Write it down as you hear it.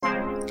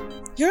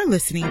You're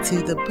listening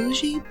to the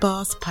Bougie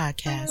Boss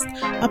Podcast,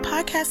 a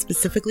podcast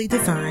specifically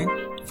designed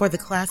for the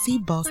classy,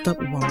 bossed-up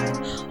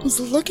woman who's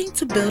looking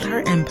to build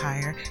her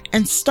empire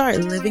and start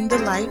living the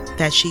life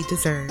that she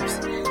deserves.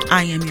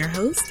 I am your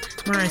host,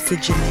 Marissa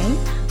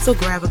Janae, so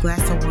grab a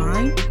glass of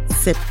wine,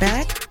 sit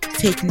back,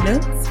 take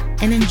notes,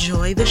 and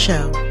enjoy the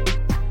show.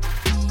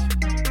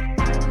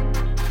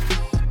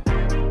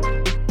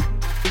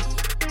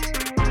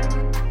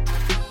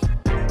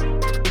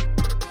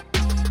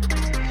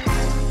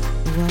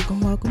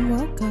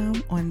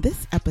 Welcome. On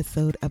this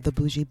episode of the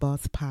Bougie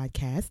Boss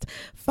Podcast,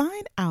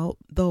 find out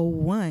the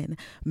one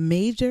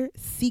major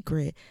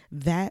secret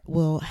that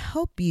will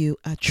help you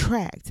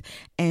attract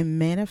and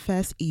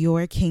manifest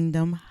your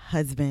kingdom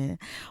husband.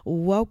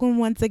 Welcome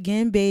once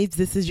again, babes.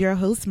 This is your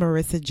host,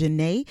 Marissa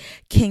Janae,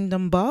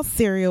 Kingdom Boss,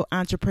 serial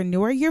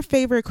entrepreneur, your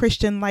favorite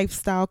Christian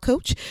lifestyle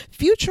coach,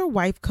 future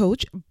wife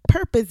coach,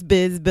 purpose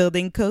biz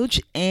building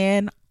coach,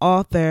 and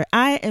author.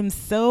 I am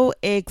so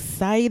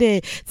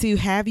excited to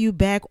have you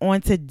back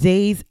on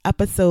today's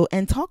episode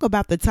and talk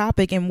about the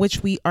topic in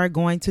which we are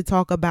going to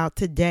talk about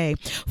today.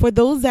 For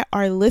those that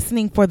are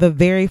listening for the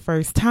very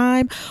first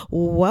time,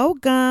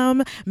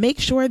 welcome. Make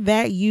sure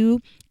that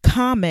you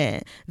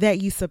comment,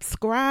 that you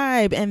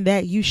subscribe, and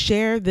that you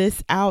share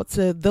this out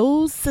to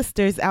those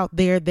sisters out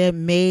there that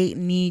may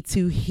need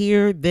to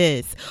hear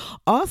this.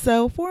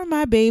 Also, for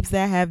my babes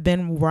that have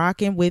been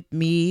rocking with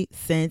me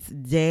since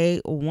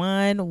day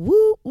one,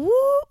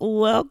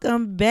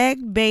 welcome back,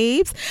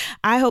 babes.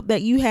 I hope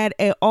that you had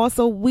an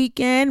awesome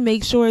weekend.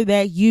 Make sure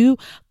that you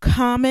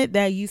comment,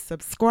 that you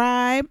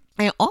subscribe,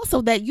 and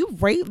also that you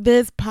rate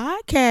this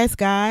podcast,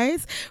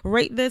 guys.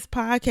 Rate this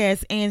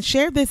podcast and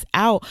share this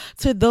out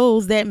to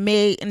those that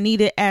may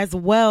need it as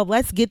well.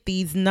 Let's get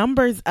these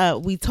numbers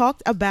up. We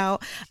talked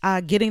about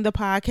getting the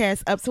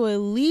podcast up to at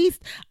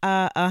least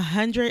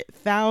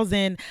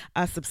 100,000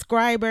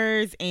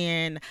 subscribers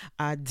and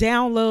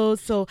downloads.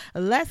 So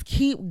let's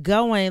keep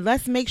going.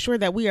 Let's make sure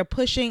that we are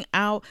pushing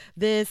out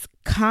this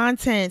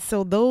content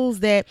so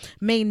those that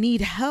may need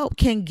help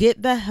can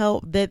get the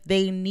help that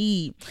they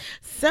need.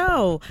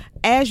 So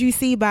as you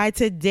see by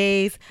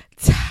today's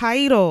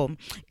title,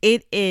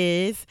 it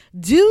is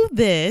Do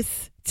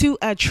This to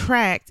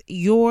Attract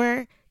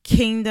Your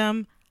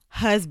Kingdom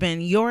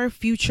Husband, your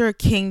future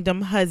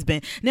kingdom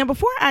husband. Now,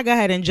 before I go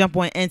ahead and jump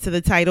on into the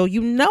title,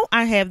 you know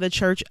I have the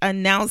church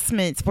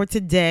announcements for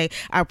today.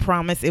 I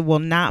promise it will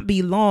not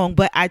be long,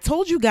 but I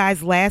told you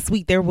guys last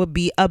week there would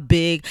be a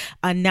big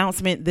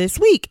announcement this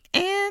week,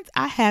 and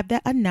I have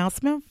that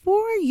announcement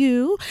for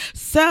you.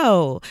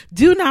 So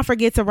do not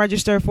forget to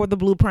register for the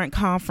Blueprint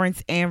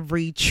Conference and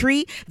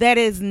Retreat that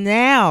is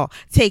now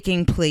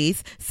taking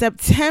place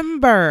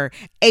September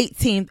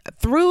 18th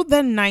through the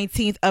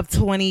 19th of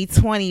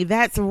 2020.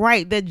 That's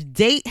right. The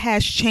date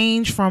has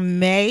changed from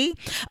May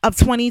of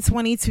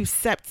 2020 to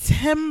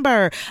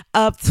September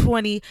of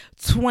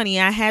 2020.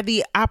 I had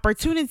the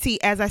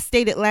opportunity, as I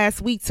stated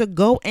last week, to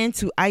go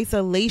into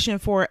isolation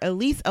for at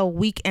least a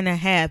week and a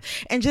half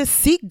and just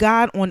seek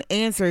God on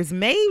answers.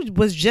 May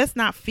was just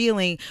not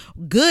feeling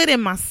good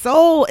in my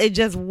soul. I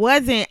just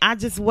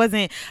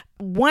wasn't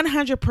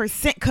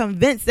 100%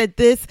 convinced that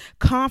this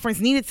conference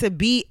needed to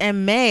be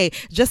in May.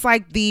 Just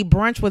like the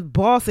brunch with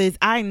bosses,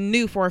 I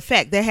knew for a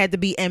fact that had to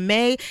be in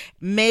May.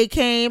 May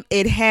came,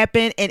 it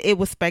happened, and it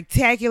was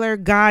spectacular.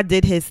 God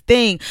did his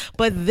thing,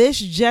 but this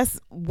just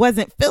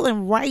wasn't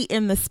feeling right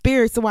in the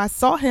spirit. So I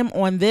saw him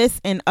on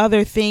this and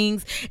other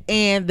things,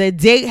 and the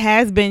date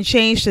has been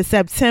changed to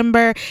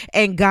September.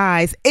 And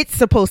guys, it's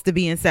supposed to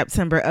be in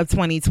September of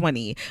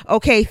 2020.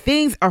 Okay,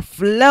 things are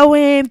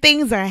flowing,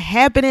 things are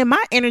happening.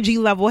 My energy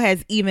level has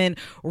even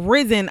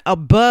risen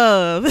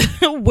above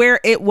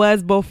where it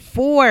was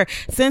before,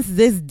 since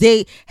this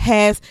date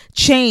has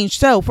changed.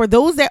 So for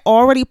those that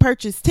already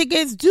purchased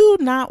tickets, do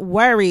not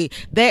worry.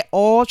 That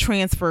all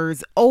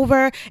transfers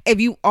over.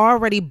 If you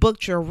already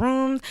booked your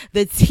rooms,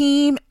 the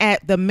team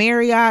at the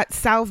Marriott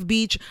South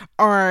Beach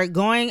are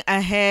going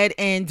ahead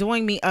and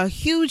doing me a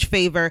huge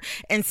favor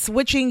and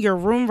switching your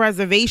room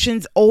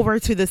reservations over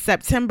to the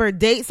September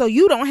date. So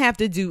you don't have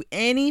to do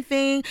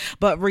anything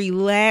but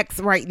relax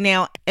right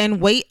now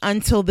and wait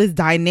until this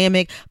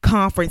dynamic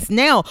conference.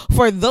 Now,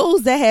 for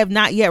those that have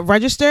not yet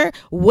registered,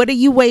 what are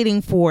you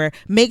waiting for?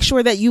 Make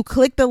sure that you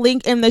click the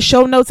link in the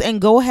show notes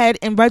and go ahead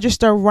and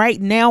register right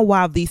now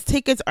while these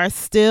tickets are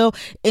still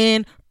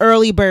in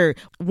early bird.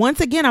 Once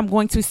again, I'm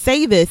going to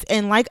say this,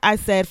 and like I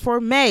said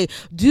for May,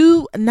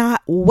 do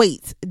not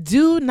wait.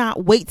 Do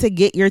not wait to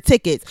get your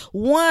tickets.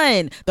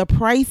 One, the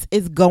price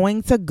is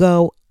going to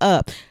go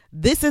up.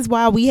 This is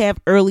why we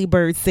have early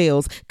bird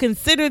sales.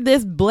 Consider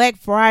this Black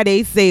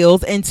Friday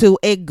sales until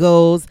it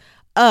goes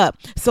up.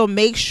 So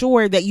make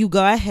sure that you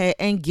go ahead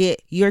and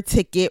get your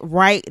ticket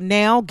right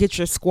now. Get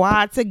your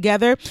squad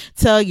together.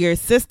 Tell your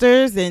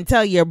sisters and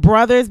tell your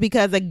brothers,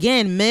 because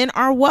again, men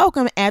are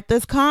welcome at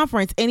this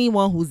conference.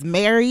 Anyone who's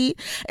married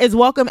is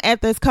welcome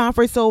at this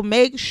conference. So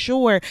make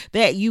sure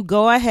that you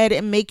go ahead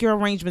and make your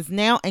arrangements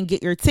now and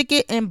get your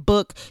ticket and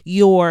book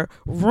your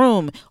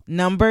room.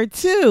 Number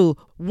two,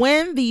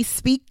 when these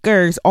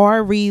speakers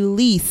are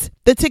released,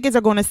 the tickets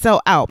are going to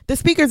sell out. The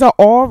speakers are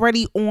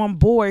already on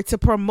board to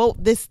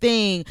promote this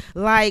thing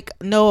like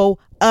no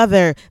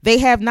other. They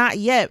have not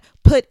yet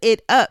put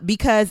it up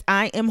because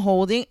I am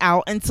holding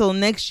out until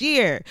next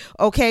year.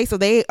 Okay, so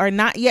they are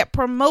not yet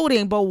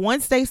promoting, but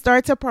once they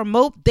start to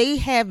promote, they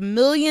have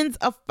millions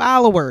of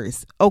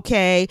followers.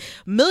 Okay,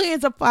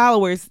 millions of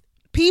followers,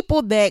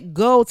 people that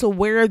go to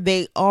where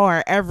they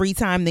are every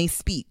time they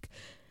speak.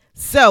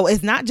 So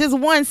it's not just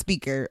one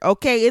speaker,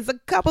 okay? It's a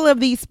couple of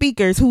these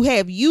speakers who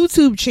have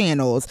YouTube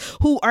channels,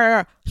 who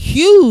are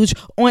huge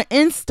on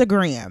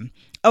Instagram,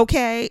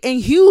 okay?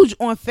 And huge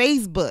on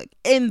Facebook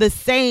in the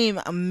same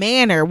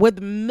manner, with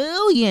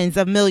millions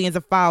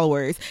of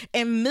followers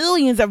and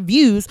millions of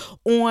views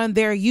on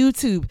their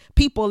YouTube.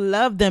 People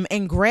love them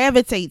and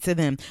gravitate to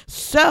them.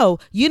 So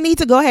you need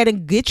to go ahead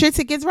and get your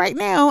tickets right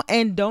now,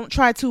 and don't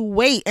try to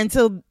wait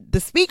until the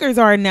speakers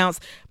are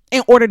announced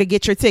in order to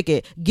get your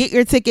ticket. Get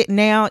your ticket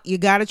now. You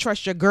got to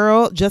trust your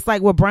girl. Just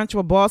like with Brunch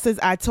with Bosses,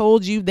 I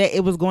told you that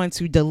it was going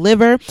to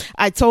deliver.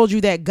 I told you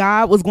that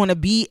God was going to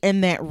be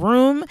in that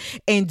room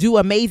and do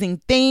amazing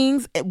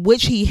things,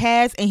 which he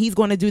has, and he's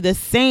going to do the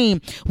same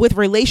with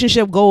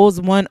Relationship Goals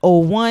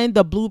 101,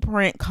 the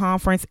Blueprint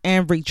Conference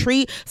and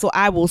Retreat. So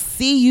I will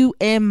see you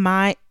in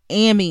Miami.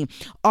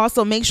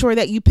 Also, make sure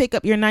that you pick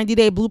up your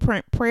 90-day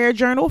Blueprint prayer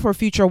journal for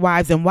future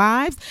wives and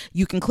wives.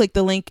 You can click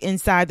the link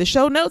inside the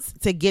show notes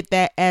to get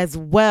that as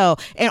well.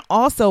 And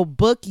also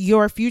book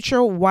your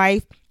future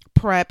wife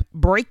prep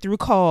breakthrough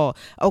call.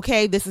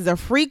 Okay, this is a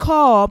free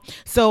call,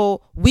 so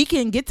we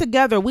can get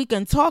together. We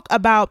can talk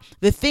about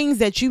the things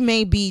that you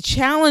may be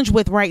challenged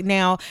with right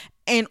now,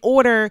 in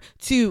order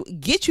to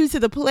get you to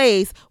the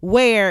place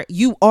where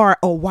you are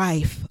a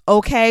wife.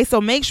 Okay,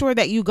 so make sure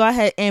that you go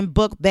ahead and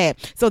book that.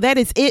 So that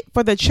is it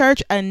for the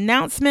church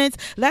announcements.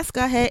 Let's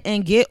go ahead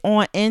and get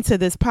on into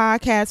this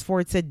podcast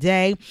for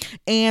today.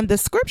 And the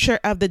scripture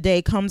of the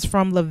day comes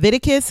from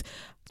Leviticus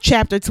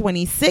chapter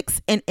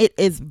 26, and it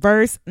is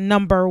verse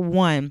number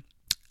 1.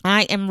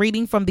 I am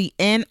reading from the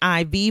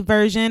NIV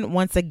version.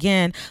 Once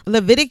again,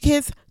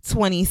 Leviticus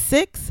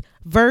 26,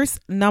 verse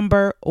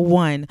number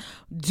 1.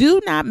 Do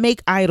not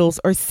make idols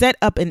or set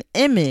up an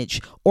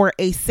image or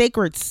a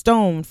sacred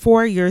stone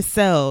for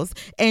yourselves,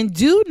 and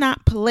do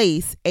not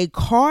place a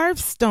carved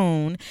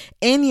stone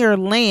in your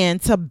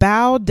land to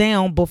bow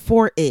down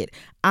before it.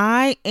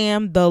 I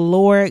am the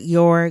Lord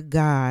your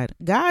God.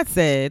 God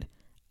said,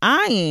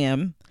 I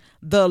am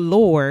the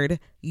Lord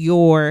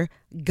your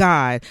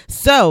God.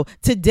 So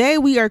today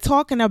we are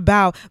talking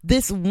about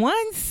this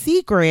one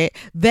secret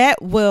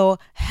that will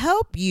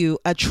help you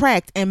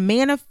attract and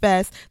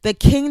manifest the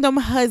kingdom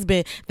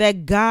husband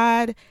that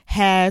God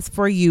has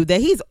for you,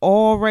 that he's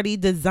already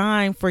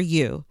designed for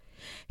you.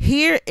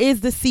 Here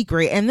is the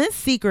secret. And this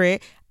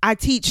secret I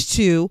teach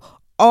to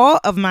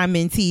all of my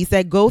mentees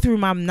that go through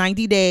my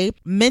 90-day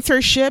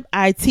mentorship.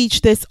 I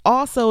teach this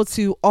also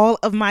to all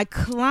of my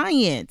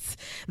clients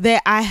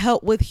that I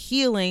help with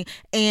healing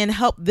and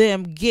help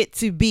them get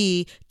to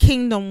be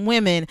kingdom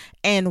women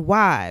and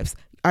wives.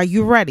 Are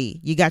you ready?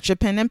 You got your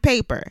pen and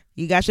paper?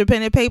 You got your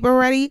pen and paper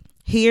ready?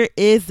 Here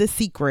is the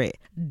secret.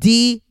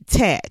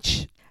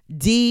 Detach.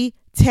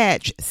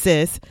 Detach,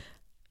 sis.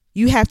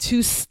 You have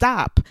to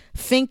stop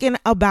thinking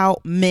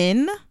about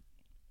men.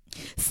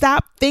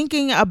 Stop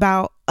thinking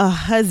about a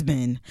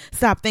husband.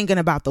 Stop thinking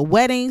about the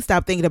wedding.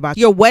 Stop thinking about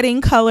your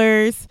wedding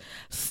colors.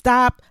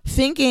 Stop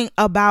thinking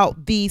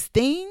about these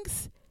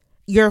things.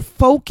 Your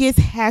focus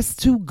has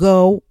to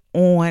go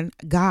on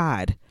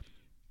God.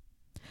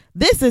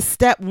 This is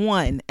step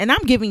 1. And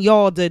I'm giving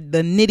y'all the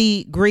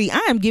nitty gritty.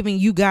 I am giving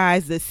you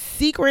guys the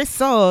secret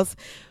sauce.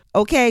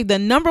 Okay. The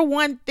number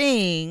one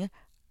thing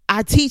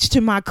I teach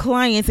to my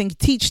clients and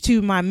teach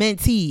to my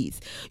mentees.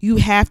 You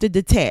have to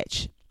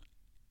detach.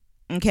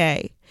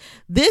 Okay.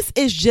 This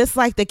is just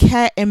like the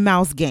cat and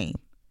mouse game.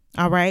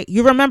 All right.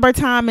 You remember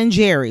Tom and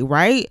Jerry,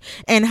 right?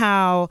 And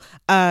how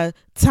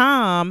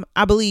Tom,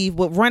 I believe,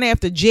 would run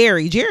after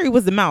Jerry. Jerry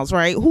was the mouse,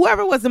 right?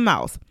 Whoever was the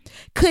mouse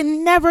could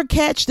never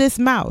catch this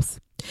mouse.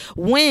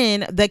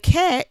 When the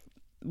cat,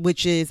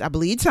 which is, I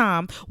believe,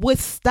 Tom, would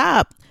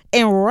stop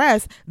and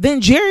rest, then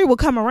Jerry would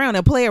come around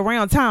and play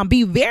around Tom,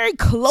 be very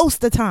close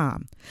to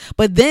Tom.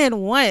 But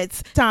then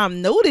once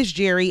Tom noticed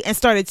Jerry and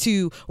started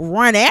to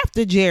run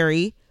after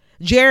Jerry,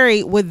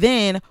 Jerry would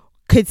then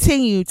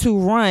continue to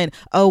run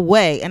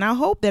away. And I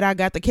hope that I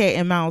got the cat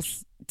and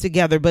mouse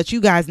together, but you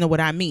guys know what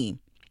I mean.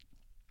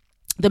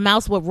 The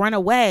mouse would run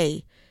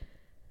away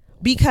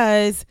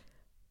because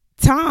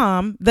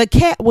Tom, the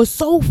cat, was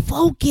so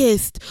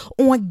focused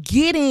on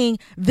getting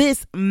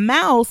this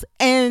mouse,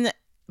 and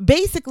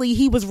basically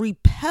he was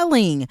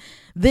repelling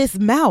this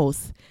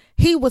mouse.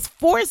 He was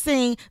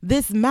forcing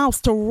this mouse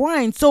to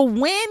run. So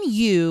when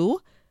you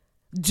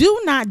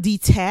do not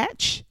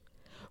detach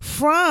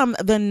from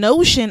the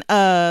notion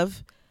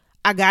of,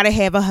 I gotta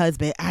have a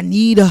husband, I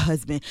need a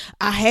husband,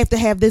 I have to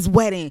have this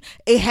wedding,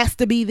 it has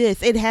to be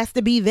this, it has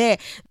to be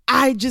that,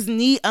 I just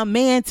need a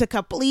man to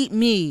complete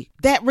me,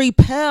 that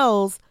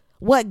repels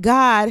what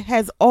God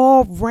has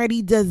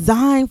already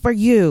designed for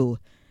you.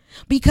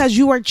 because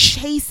you are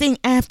chasing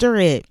after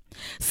it.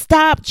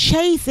 Stop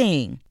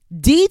chasing.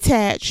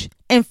 Detach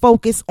and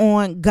focus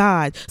on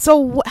God.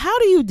 So how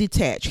do you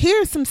detach?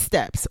 Here are some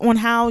steps on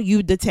how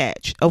you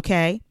detach,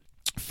 okay?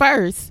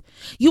 First,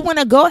 you want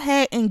to go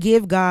ahead and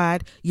give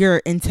God your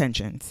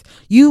intentions.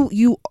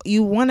 You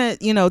want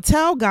to,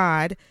 tell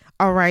God,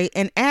 all right,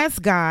 and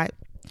ask God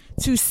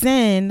to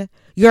send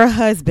your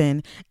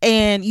husband,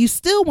 and you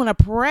still want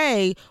to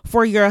pray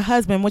for your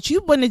husband. What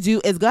you want to do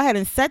is go ahead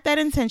and set that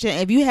intention.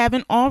 If you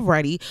haven't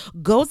already,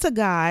 go to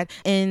God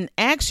and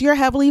ask your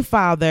heavenly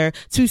Father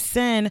to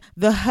send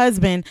the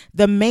husband,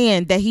 the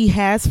man that he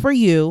has for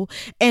you,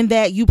 and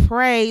that you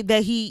pray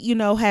that he,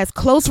 has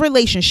close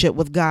relationship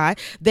with God,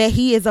 that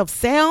he is of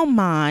sound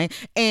mind,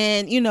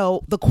 and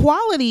the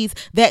qualities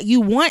that you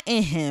want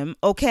in him,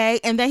 okay,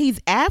 and that he's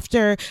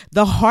after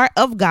the heart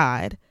of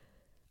God.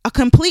 A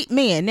complete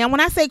man. Now, when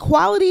I say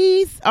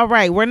qualities, all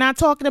right, we're not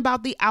talking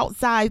about the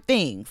outside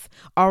things.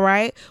 All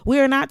right. We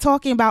are not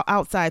talking about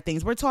outside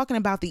things. We're talking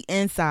about the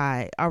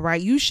inside. All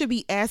right. You should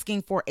be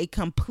asking for a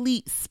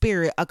complete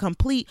spirit, a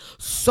complete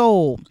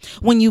soul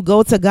when you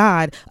go to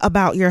God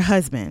about your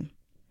husband.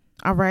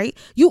 All right.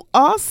 You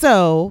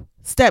also,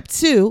 step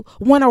 2,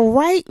 want to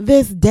write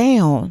this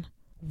down.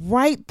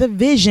 Write the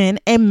vision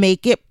and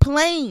make it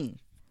plain.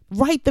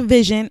 Write the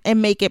vision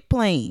and make it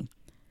plain.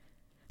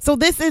 So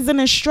this is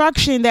an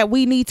instruction that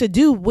we need to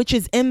do, which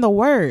is in the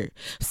word.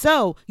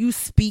 So you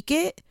speak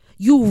it,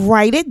 you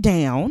write it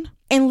down,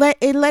 and let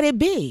it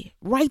be.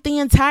 Write the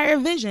entire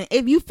vision.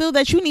 If you feel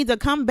that you need to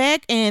come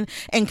back and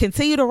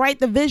continue to write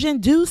the vision,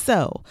 do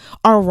so.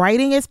 Our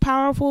writing is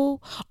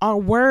powerful. Our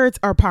words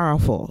are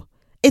powerful.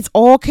 It's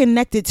all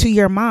connected to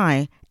your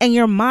mind, and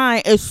your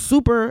mind is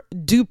super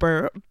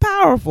duper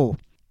powerful.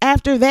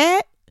 After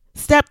that,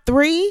 step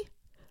 3,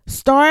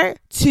 start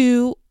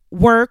to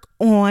work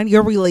on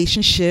your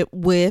relationship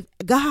with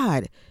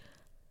God.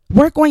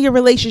 Work on your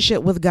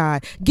relationship with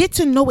God. Get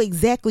to know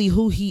exactly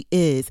who he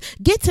is.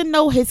 Get to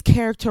know his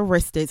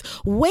characteristics.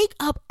 Wake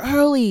up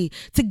early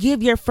to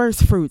give your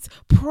first fruits.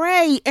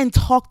 Pray and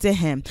talk to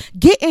him.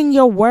 Get in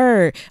your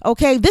word.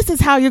 Okay. This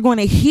is how you're going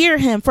to hear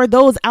him. For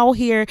those out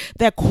here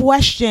that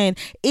question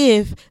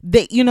if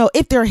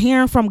they're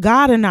hearing from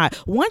God or not.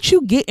 Once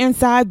you get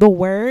inside the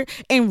word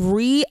and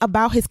read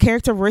about his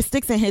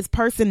characteristics and his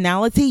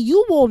personality,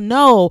 you will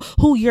know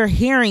who you're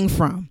hearing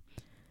from.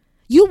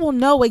 You will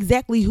know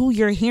exactly who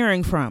you're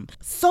hearing from.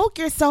 Soak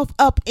yourself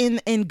up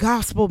in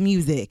gospel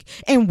music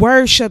and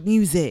worship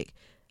music.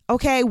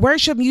 Okay,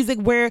 worship music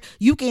where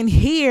you can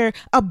hear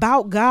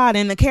about God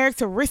and the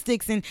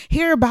characteristics and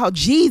hear about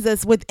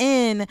Jesus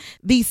within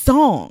these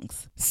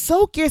songs.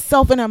 Soak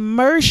yourself and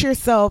immerse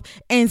yourself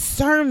in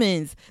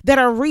sermons that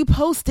are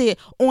reposted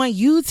on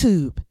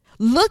YouTube.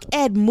 Look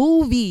at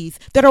movies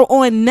that are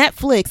on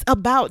Netflix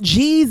about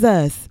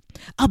Jesus,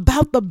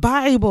 about the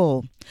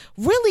Bible.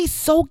 Really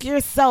soak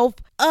yourself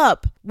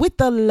up with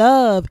the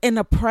love and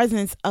the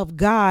presence of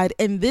God.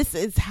 And this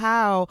is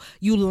how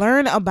you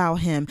learn about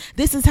him.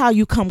 This is how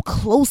you come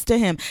close to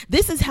him.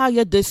 This is how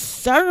your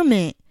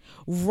discernment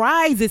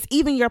rises,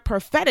 even your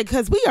prophetic,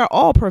 because we are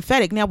all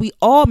prophetic. Now, we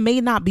all may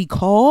not be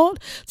called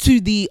to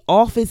the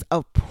office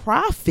of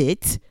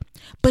prophet,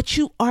 but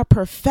you are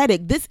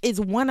prophetic. This is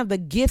one of the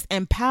gifts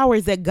and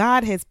powers that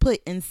God has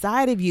put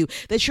inside of you,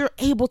 that you're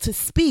able to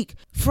speak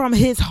from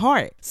his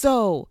heart.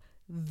 So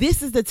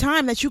this is the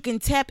time that you can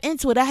tap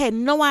into it. I had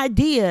no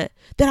idea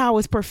that I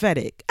was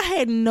prophetic. I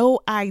had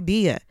no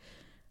idea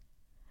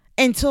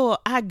until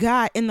I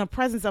got in the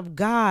presence of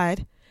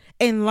God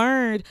and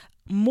learned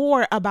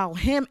more about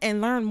him and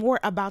learn more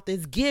about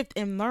this gift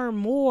and learn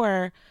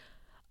more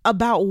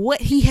about what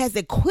he has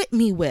equipped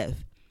me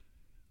with.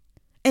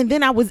 And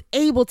then I was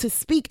able to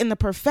speak in the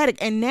prophetic,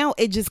 and now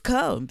it just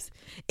comes.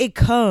 It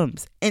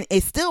comes, and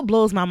it still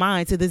blows my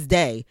mind to this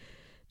day.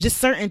 Just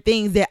certain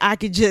things that I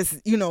could just,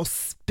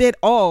 spit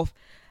off,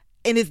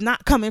 and it's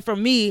not coming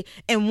from me.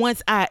 And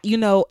once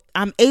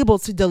I'm able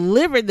to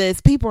deliver this,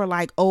 people are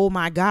like, oh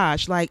my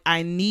gosh, like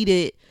I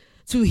needed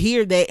to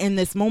hear that in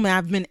this moment.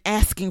 I've been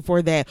asking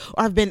for that,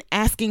 or I've been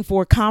asking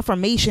for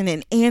confirmation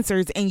and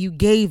answers, and you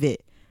gave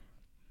it.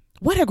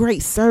 What a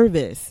great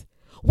service.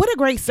 What a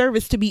great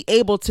service to be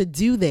able to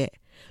do that.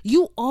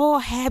 You all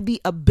have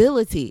the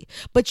ability,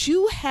 but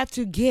you have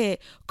to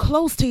get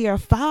close to your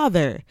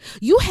Father.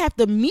 You have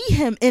to meet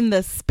him in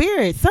the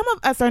spirit. Some of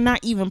us are not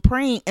even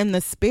praying in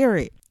the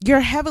spirit. Your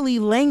heavenly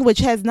language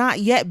has not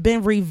yet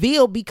been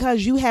revealed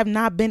because you have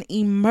not been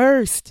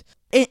immersed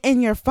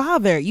in your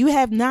Father. You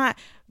have not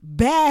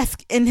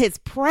basked in his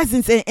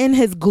presence and in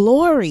his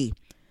glory.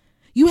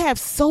 You have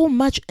so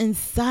much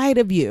inside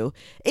of you.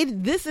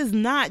 This is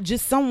not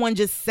just someone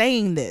just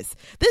saying this.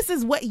 This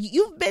is what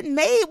you've been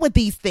made with,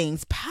 these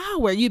things.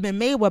 Power. You've been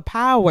made with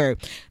power.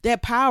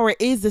 That power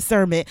is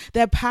discernment.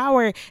 That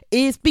power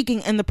is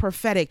speaking in the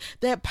prophetic.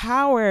 That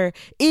power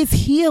is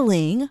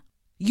healing.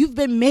 You've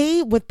been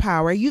made with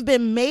power. You've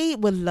been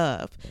made with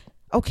love.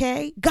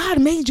 Okay? God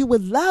made you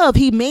with love.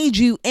 He made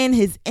you in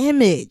his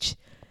image.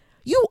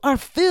 You are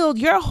filled,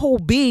 your whole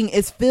being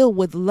is filled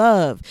with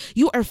love.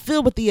 You are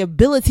filled with the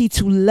ability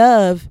to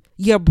love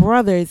your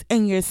brothers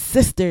and your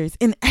sisters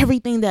and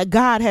everything that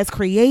God has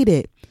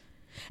created.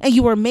 And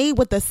you are made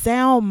with a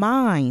sound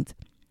mind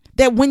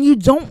that when you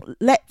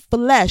don't let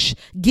flesh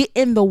get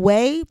in the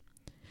way,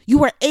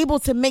 you are able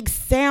to make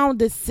sound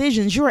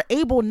decisions. You are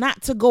able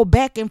not to go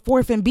back and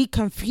forth and be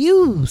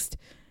confused.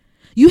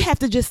 You have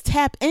to just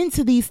tap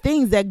into these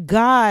things that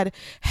God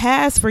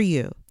has for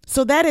you.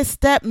 So that is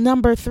step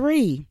number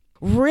 3.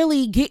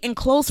 Really get in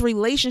close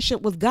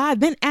relationship with God.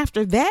 Then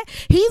after that,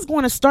 he's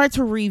going to start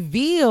to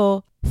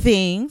reveal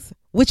things,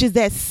 which is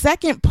that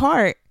second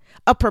part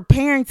of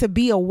preparing to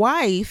be a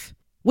wife,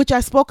 which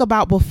I spoke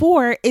about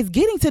before, is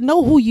getting to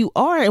know who you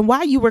are and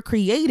why you were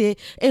created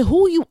and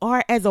who you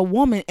are as a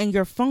woman and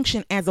your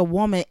function as a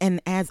woman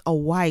and as a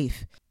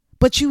wife.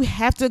 But you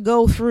have to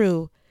go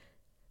through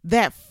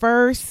that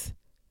first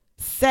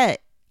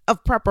set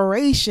of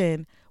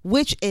preparation,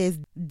 which is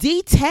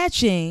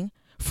detaching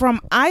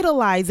from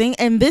idolizing.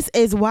 And this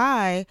is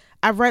why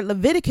I read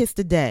Leviticus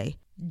today.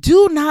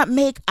 Do not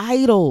make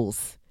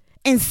idols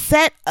and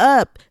set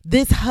up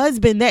this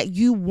husband that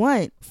you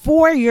want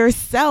for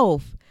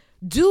yourself.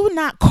 Do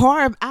not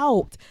carve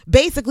out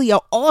basically an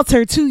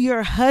altar to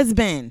your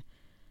husband.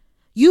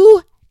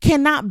 You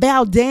cannot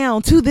bow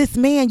down to this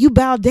man. You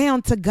bow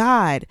down to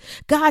God.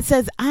 God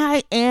says,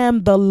 I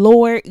am the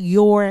Lord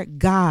your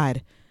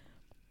God.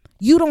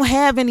 You don't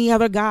have any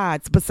other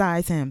gods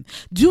besides him.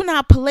 Do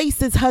not place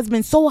this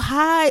husband so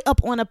high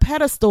up on a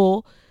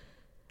pedestal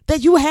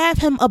that you have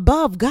him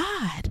above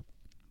God.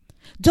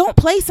 Don't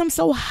place him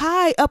so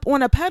high up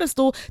on a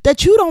pedestal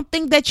that you don't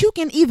think that you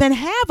can even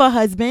have a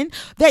husband,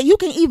 that you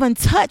can even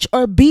touch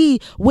or be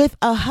with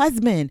a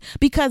husband,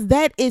 because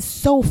that is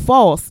so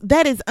false.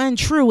 That is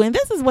untrue. And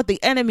this is what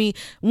the enemy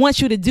wants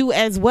you to do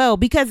as well.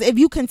 Because if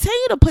you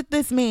continue to put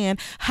this man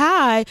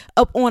high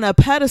up on a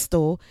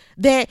pedestal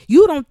that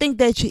you don't think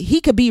that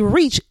he could be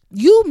reached,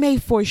 you may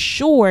for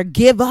sure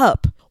give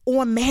up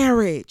on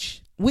marriage,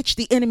 which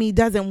the enemy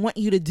doesn't want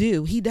you to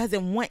do. He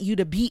doesn't want you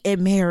to be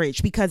in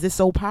marriage because it's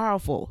so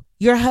powerful.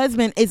 Your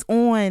husband is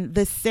on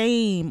the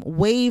same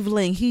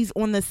wavelength. He's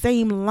on the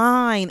same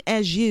line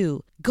as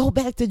you. Go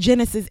back to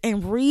Genesis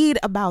and read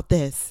about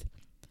this.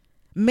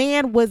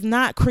 Man was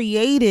not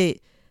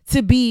created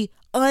to be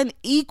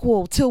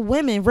unequal to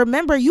women.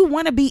 Remember, you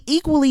want to be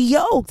equally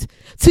yoked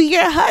to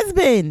your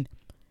husband.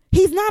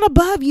 He's not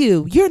above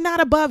you. You're not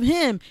above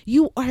him.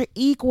 You are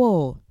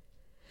equal.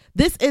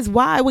 This is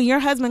why when your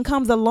husband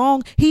comes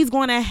along, he's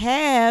going to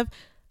have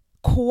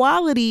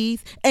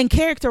qualities and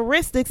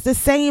characteristics the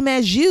same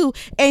as you,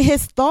 and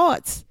his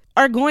thoughts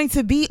are going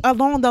to be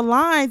along the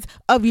lines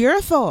of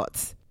your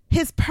thoughts.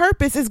 His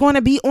purpose is going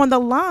to be on the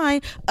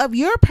line of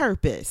your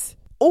purpose,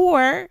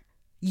 or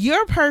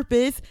your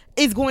purpose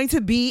is going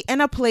to be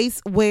in a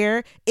place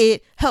where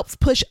it helps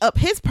push up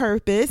his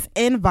purpose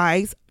and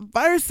vice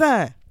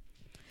versa.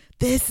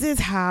 This is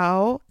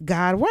how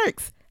God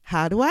works.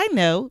 How do I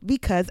know?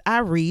 Because I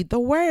read the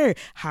word.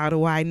 How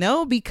do I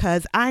know?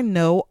 Because I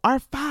know our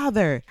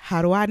Father.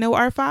 How do I know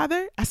our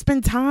Father? I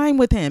spend time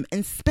with him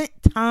and spent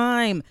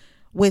time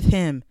with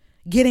him,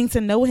 getting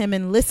to know him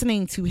and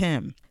listening to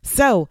him.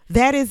 So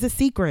that is the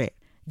secret.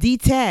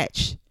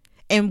 Detach.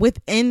 And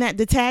within that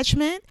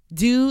detachment,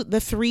 do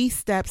the 3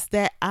 steps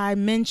that I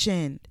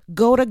mentioned.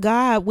 Go to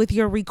God with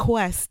your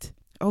request.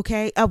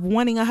 Okay, of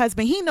wanting a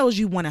husband. He knows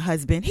you want a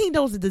husband. He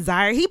knows the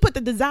desire. He put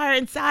the desire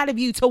inside of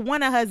you to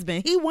want a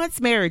husband. He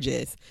wants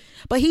marriages,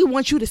 but he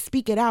wants you to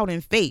speak it out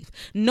in faith,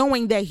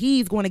 knowing that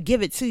he's going to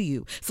give it to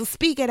you. So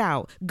speak it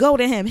out. Go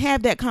to him.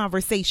 Have that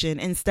conversation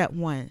in step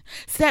 1.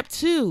 Step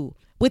 2,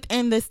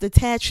 within this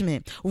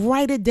detachment,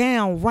 write it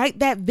down. Write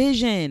that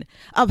vision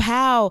of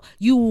how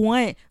you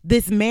want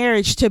this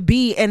marriage to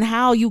be and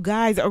how you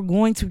guys are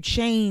going to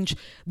change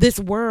this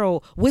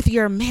world with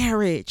your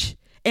marriage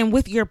and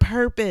with your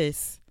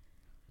purpose.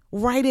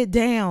 Write it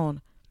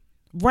down.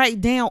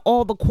 Write down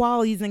all the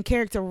qualities and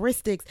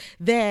characteristics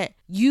that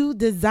you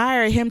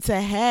desire him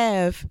to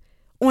have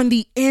on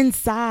the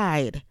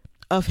inside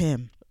of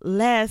him.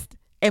 Last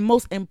and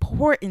most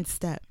important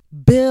step,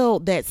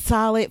 build that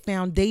solid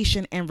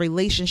foundation and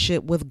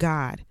relationship with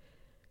God.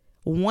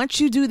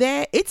 Once you do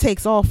that, it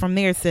takes off from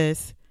there,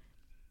 sis.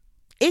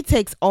 It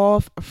takes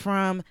off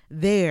from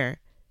there.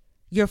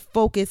 Your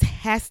focus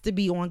has to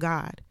be on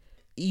God.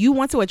 You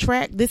want to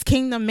attract this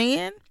kingdom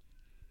man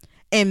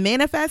and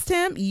manifest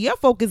him, your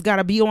focus got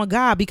to be on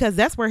God, because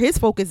that's where his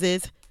focus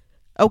is.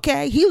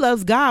 Okay. He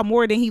loves God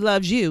more than he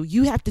loves you.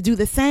 You have to do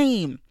the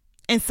same.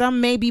 And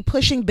some may be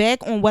pushing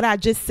back on what I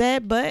just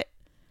said, but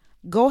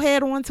go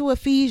ahead on to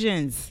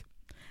Ephesians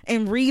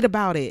and read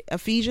about it.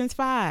 Ephesians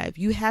 5.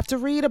 You have to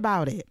read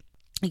about it.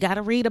 You got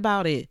to read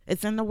about it.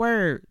 It's in the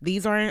word.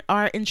 These are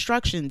our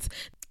instructions.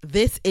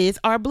 This is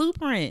our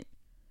blueprint.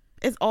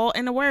 It's all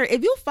in the word.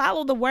 If you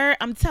follow the word,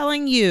 I'm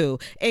telling you,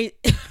 if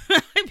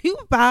you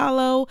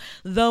follow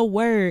the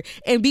word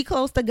and be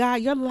close to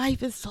God, your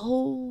life is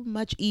so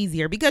much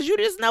easier because you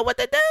just know what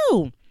to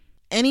do.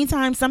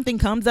 anytime something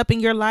comes up in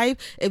your life,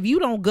 if you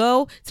don't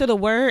go to the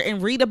word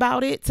and read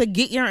about it to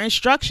get your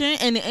instruction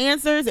and the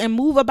answers and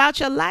move about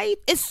your life,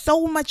 it's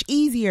so much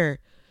easier.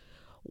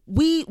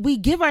 We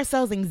give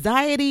ourselves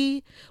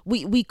anxiety.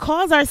 We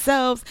cause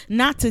ourselves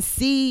not to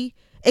see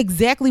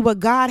exactly what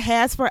God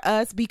has for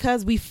us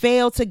because we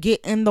fail to get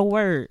in the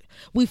word.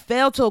 We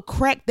fail to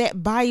crack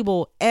that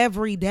Bible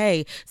every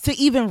day to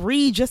even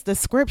read just the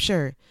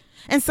scripture.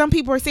 And some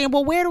people are saying,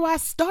 well, where do I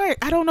start?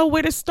 I don't know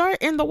where to start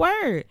in the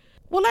word.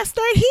 Well, let's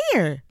start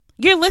here.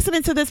 You're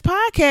listening to this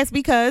podcast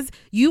because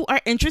you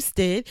are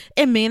interested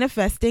in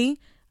manifesting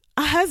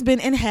a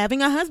husband and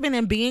having a husband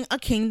and being a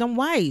kingdom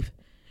wife.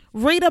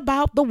 Read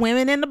about the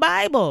women in the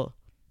Bible.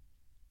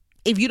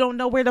 If you don't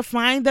know where to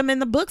find them in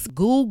the books,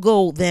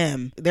 Google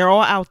them. They're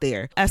all out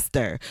there.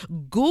 Esther,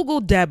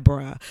 Google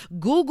Deborah,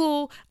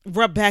 Google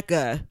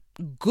Rebecca,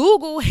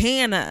 Google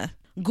Hannah.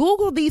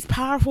 Google these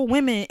powerful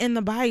women in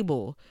the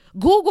Bible.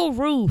 Google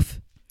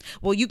Ruth.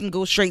 Well, you can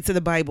go straight to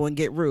the Bible and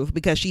get Ruth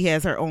because she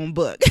has her own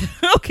book.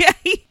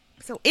 Okay.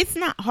 So it's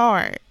not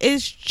hard.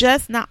 It's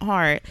just not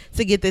hard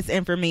to get this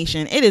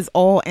information. It is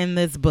all in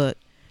this book.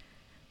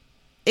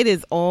 It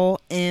is all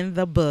in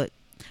the book.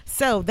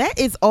 So that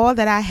is all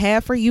that I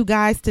have for you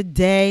guys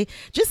today.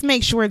 Just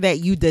make sure that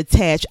you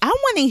detach. I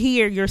want to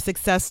hear your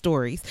success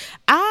stories.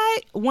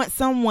 I want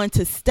someone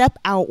to step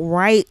out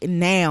right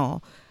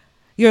now.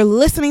 You're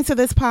listening to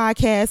this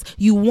podcast.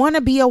 You want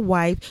to be a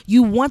wife.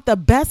 You want the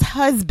best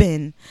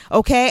husband,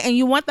 okay? And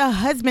you want the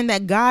husband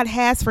that God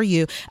has for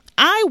you.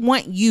 I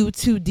want you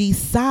to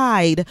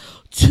decide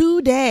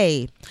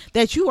today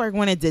that you are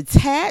going to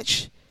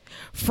detach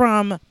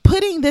from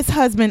putting this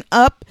husband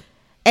up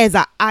as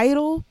an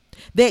idol,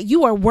 that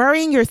you are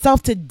worrying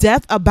yourself to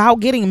death about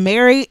getting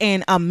married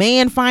and a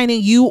man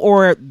finding you,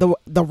 or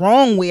the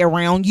wrong way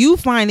around, you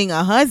finding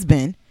a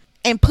husband,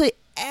 and put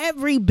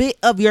every bit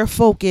of your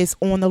focus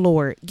on the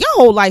Lord. Your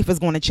whole life is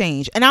going to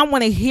change, and I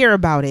want to hear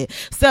about it.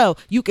 So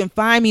you can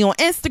find me on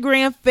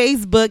Instagram,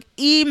 Facebook,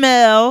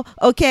 email,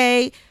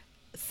 okay?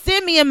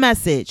 Send me a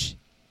message.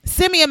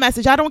 Send me a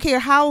message. I don't care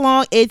how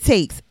long it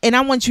takes. And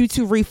I want you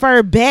to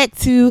refer back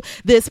to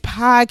this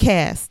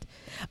podcast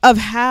of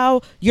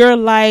how your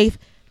life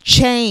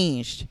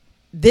changed.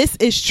 This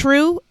is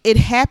true. It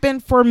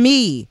happened for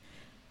me.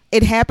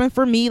 It happened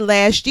for me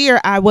last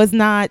year. I was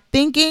not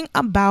thinking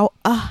about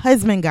a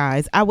husband,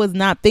 guys. I was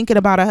not thinking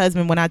about a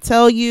husband. When I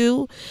tell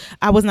you,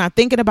 I was not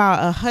thinking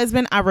about a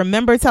husband. I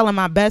remember telling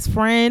my best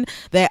friend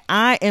that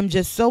I am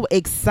just so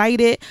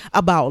excited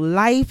about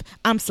life.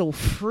 I'm so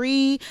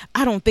free.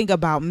 I don't think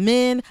about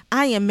men.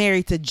 I am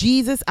married to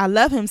Jesus. I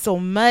love him so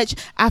much.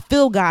 I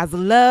feel God's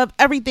love.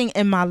 Everything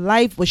in my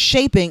life was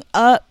shaping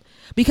up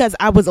because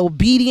I was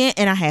obedient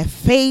and I had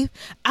faith.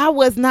 I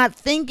was not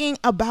thinking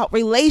about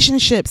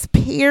relationships,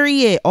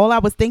 period. All I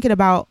was thinking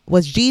about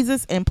was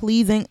Jesus and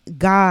pleasing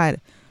God.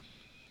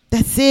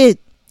 That's it.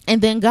 And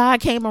then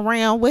God came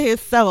around with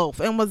himself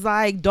and was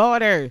like,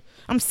 daughter,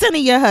 I'm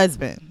sending your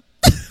husband.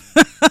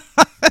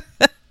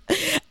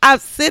 I'm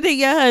sending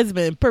your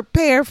husband.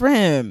 Prepare for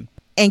him.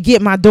 And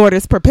get my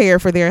daughters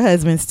prepared for their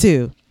husbands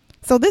too.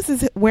 So this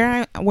is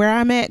where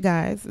I'm at,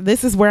 guys.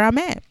 This is where I'm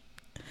at.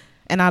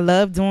 And I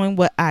love doing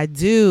what I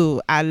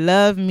do. I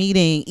love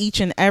meeting each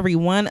and every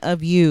one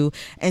of you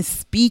and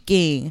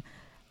speaking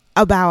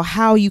about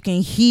how you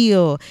can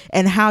heal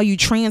and how you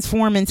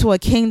transform into a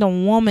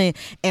kingdom woman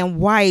and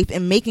wife,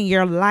 and making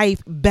your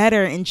life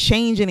better and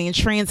changing and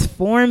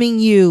transforming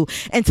you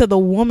into the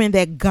woman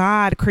that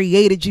God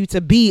created you to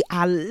be.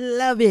 I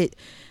love it.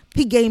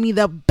 He gave me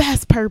the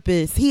best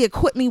purpose. He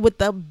equipped me with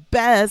the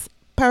best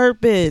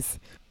purpose.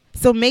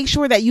 So make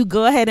sure that you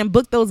go ahead and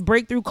book those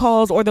breakthrough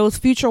calls or those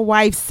future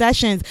wife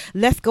sessions.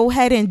 Let's go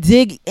ahead and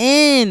dig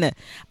in.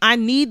 I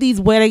need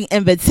these wedding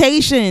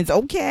invitations,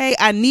 okay?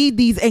 I need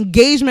these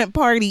engagement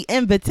party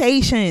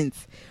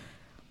invitations.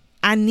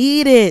 I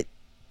need it.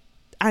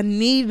 I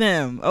need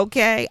them,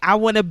 okay? I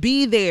want to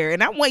be there,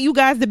 and I want you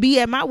guys to be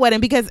at my wedding,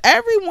 because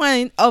every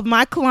one of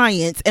my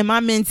clients and my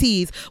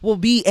mentees will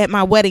be at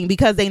my wedding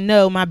because they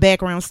know my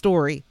background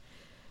story.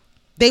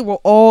 They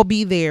will all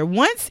be there.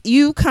 Once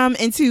you come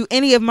into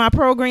any of my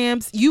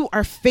programs, you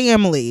are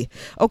family.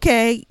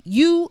 Okay?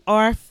 You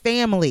are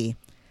family.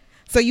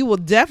 So you will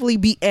definitely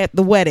be at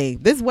the wedding.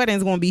 This wedding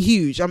is going to be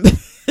huge.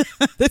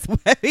 This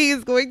wedding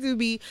is going to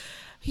be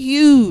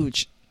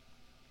huge.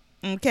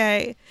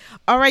 Okay?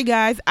 All right,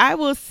 guys. I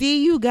will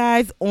see you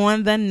guys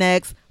on the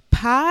next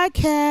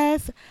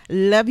podcast.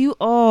 Love you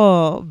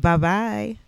all. Bye-bye.